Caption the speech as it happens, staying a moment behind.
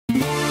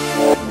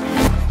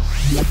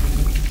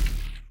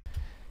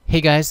Hey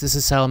guys, this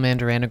is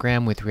Salamander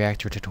Anagram with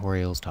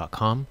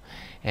ReaktorTutorials.com,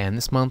 and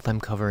this month I'm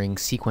covering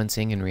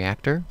sequencing in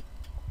Reaktor.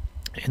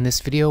 In this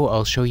video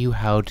I'll show you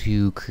how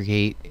to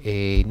create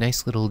a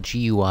nice little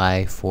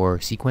GUI for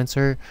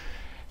sequencer.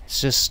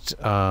 It's just,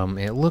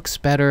 it looks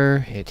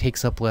better, it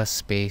takes up less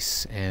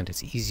space, and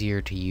it's easier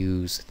to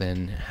use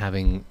than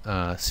having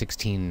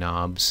 16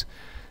 knobs.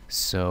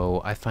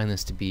 So I find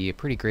this to be a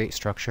pretty great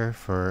structure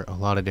for a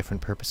lot of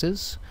different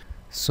purposes.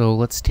 So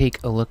let's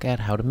take a look at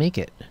how to make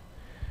it.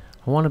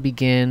 I want to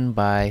begin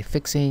by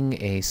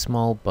fixing a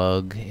small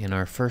bug in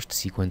our first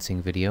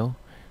sequencing video,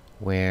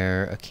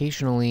 where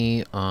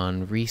occasionally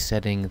on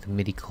resetting the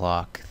MIDI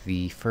clock,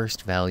 the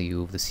first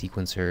value of the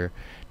sequencer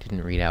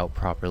didn't read out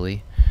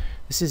properly.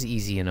 This is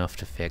easy enough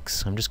to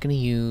fix. I'm just going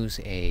to use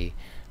a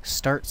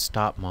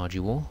start-stop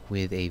module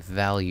with a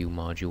value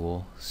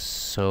module.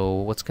 So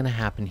what's going to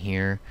happen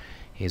here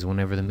is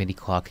whenever the MIDI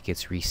clock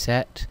gets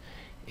reset,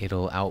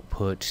 it'll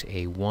output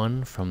a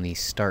 1 from the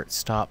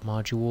start-stop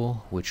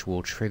module, which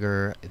will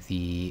trigger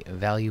the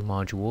value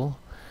module,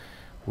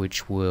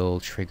 which will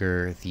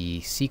trigger the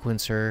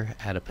sequencer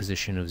at a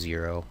position of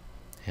 0,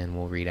 and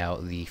we'll read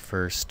out the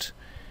first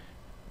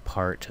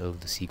part of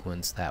the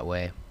sequence that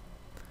way.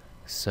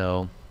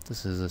 So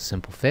this is a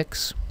simple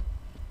fix.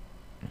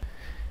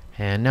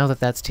 And now that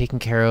that's taken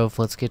care of,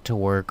 let's get to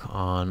work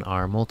on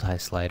our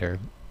multislider.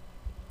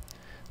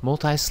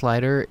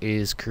 Multislider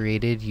is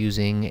created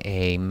using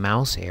a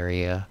mouse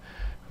area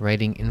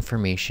writing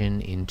information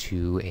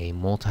into a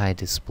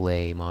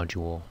multi-display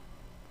module.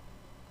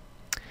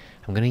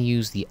 I'm going to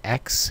use the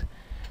X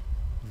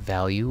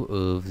value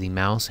of the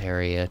mouse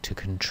area to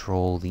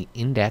control the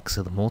index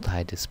of the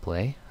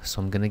multi-display,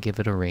 so I'm going to give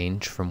it a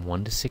range from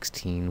 1 to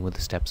 16 with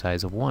a step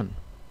size of 1.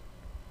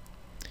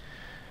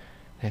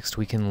 Next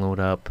we can load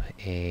up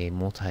a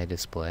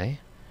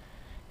multi-display.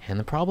 And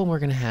the problem we're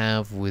going to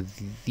have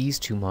with these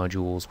two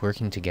modules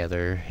working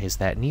together is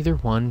that neither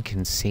one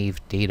can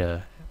save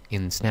data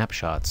in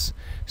snapshots.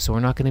 So we're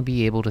not going to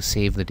be able to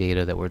save the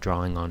data that we're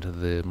drawing onto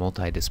the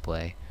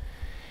multi-display.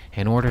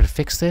 In order to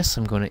fix this,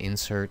 I'm going to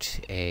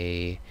insert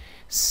a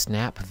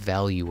snap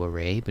value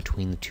array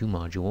between the two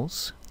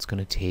modules. It's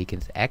going to take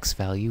its X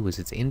value as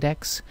its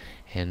index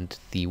and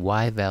the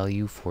Y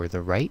value for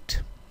the right.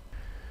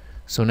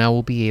 So now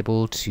we'll be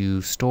able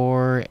to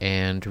store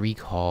and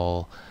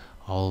recall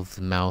all of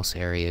the mouse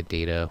area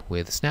data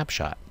with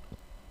snapshot.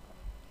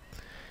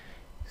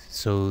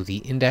 So the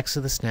index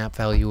of the snap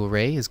value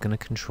array is going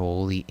to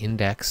control the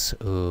index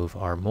of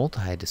our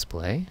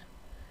multi-display,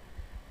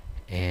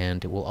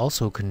 and it will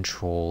also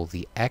control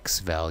the X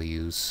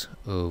values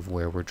of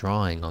where we're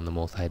drawing on the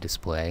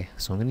multi-display.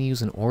 So I'm going to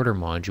use an order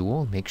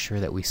module, make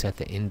sure that we set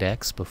the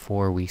index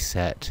before we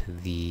set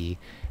the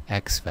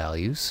X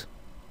values.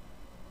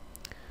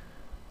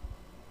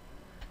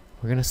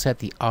 We're going to set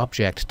the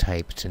object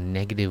type to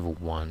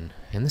 -1,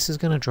 and this is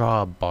going to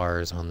draw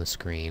bars on the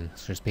screen.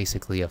 So there's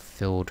basically a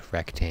filled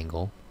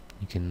rectangle.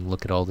 You can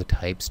look at all the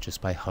types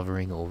just by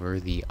hovering over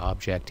the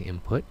object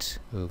input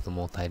of the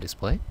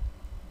multi-display.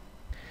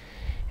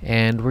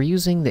 And we're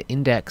using the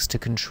index to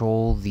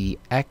control the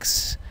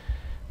X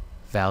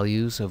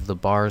values of the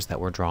bars that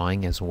we're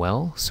drawing as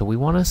well. So we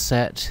want to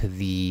set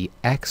the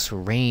X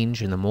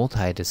range in the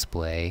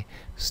multi-display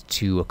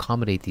to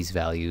accommodate these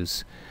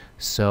values.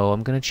 So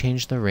I'm going to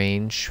change the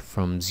range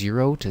from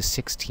 0 to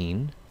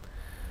 16.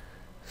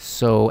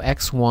 So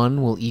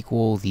x1 will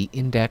equal the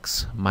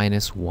index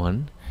minus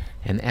 1,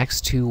 and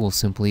x2 will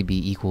simply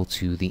be equal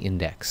to the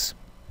index.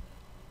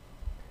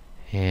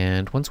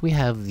 And once we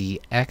have the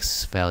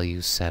x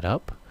values set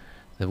up,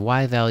 the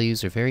y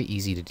values are very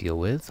easy to deal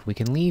with. We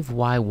can leave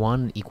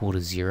y1 equal to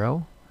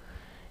 0,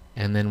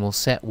 and then we'll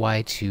set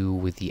y2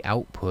 with the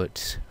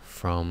output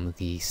from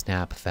the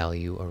snap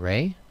value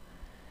array.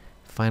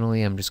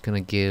 Finally, I'm just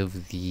going to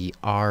give the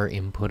R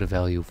input a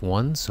value of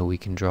 1 so we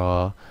can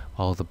draw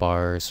all the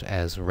bars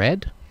as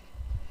red.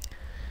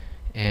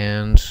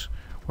 And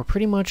we're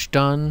pretty much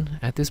done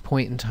at this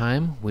point in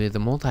time with the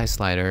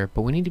multislider,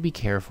 but we need to be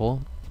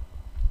careful.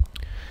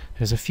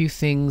 There's a few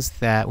things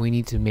that we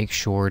need to make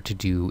sure to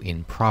do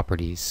in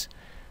properties.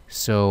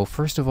 So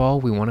first of all,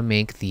 we want to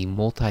make the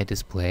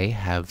multi-display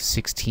have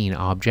 16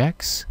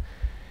 objects.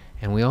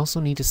 And we also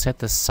need to set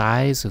the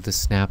size of the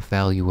snap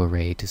value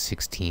array to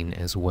 16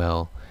 as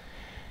well.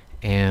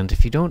 And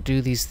if you don't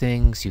do these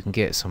things, you can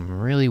get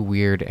some really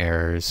weird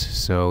errors.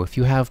 So if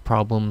you have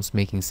problems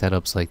making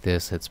setups like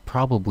this, it's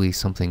probably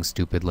something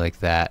stupid like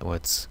that.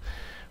 It's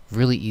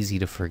really easy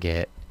to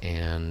forget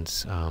and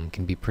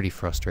can be pretty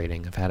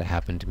frustrating. I've had it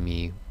happen to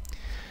me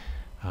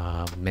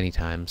many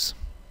times.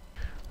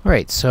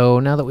 Alright, so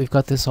now that we've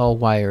got this all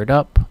wired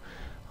up,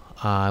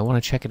 I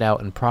want to check it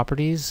out in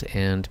properties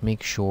and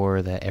make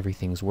sure that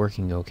everything's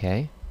working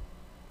okay.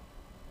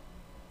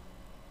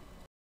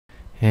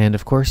 And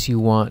of course you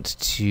want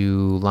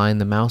to line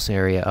the mouse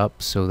area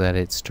up so that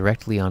it's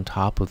directly on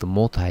top of the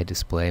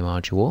multi-display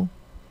module.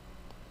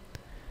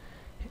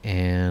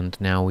 And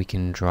now we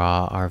can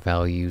draw our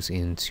values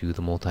into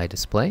the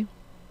multi-display.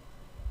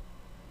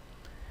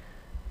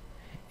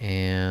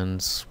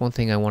 And one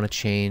thing I want to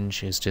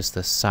change is just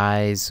the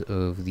size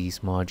of these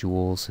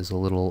modules is a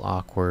little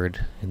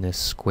awkward in this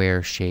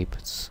square shape.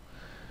 It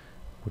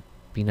would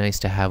be nice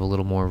to have a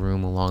little more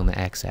room along the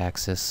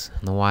x-axis,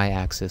 and the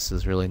y-axis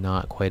is really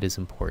not quite as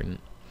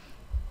important.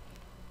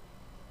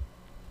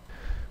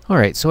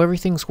 Alright, so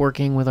everything's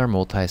working with our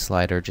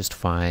multislider just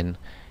fine,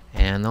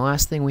 and the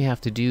last thing we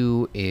have to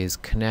do is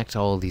connect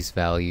all of these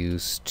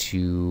values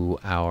to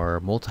our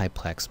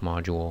multiplex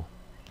module.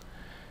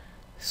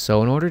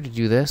 So in order to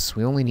do this,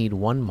 we only need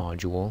one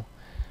module.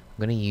 I'm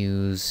going to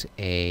use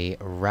a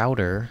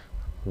router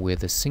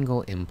with a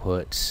single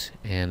input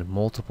and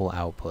multiple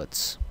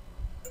outputs.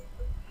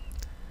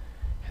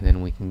 And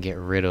then we can get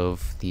rid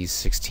of these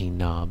 16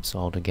 knobs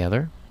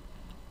altogether,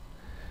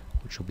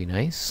 which will be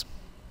nice.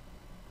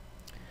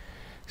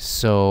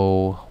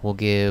 So we'll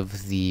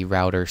give the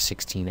router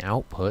 16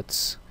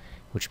 outputs,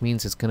 which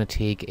means it's going to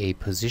take a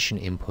position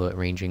input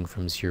ranging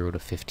from 0 to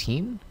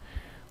 15.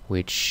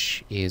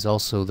 Which is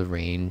also the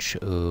range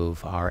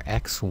of our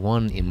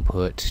X1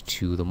 input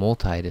to the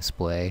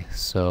multi-display.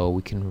 So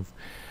we can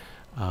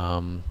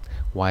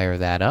wire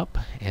that up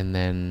and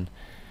then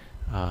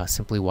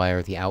simply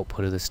wire the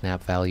output of the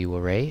snap value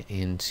array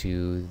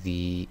into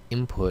the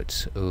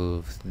input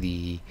of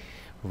the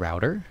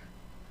router.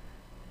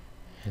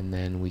 And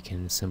then we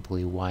can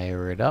simply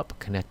wire it up,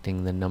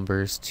 connecting the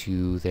numbers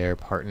to their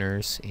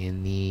partners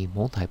in the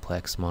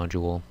multiplex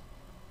module.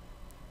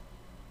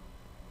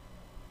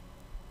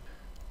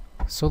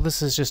 So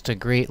this is just a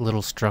great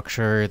little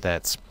structure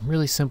that's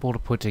really simple to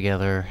put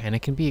together, and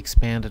it can be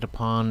expanded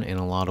upon in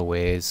a lot of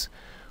ways.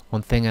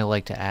 One thing I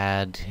like to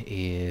add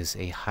is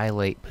a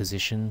highlight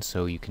position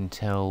so you can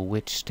tell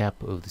which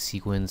step of the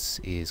sequence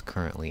is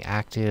currently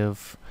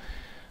active,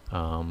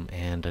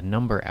 and a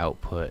number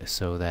output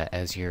so that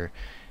as you're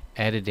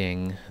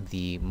editing,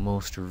 the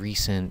most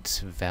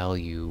recent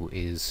value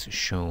is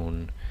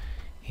shown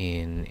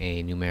in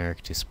a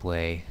numeric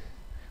display,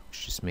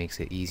 which just makes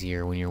it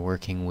easier when you're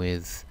working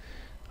with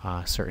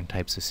certain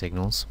types of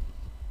signals.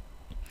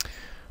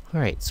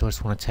 Alright, so I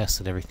just want to test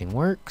that everything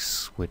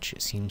works, which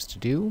it seems to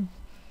do.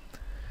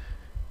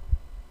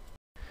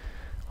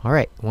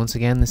 Alright, once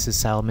again, this is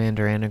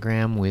Salamander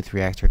Anagram with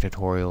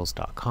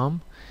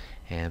reaktortutorials.com,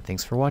 and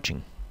thanks for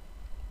watching.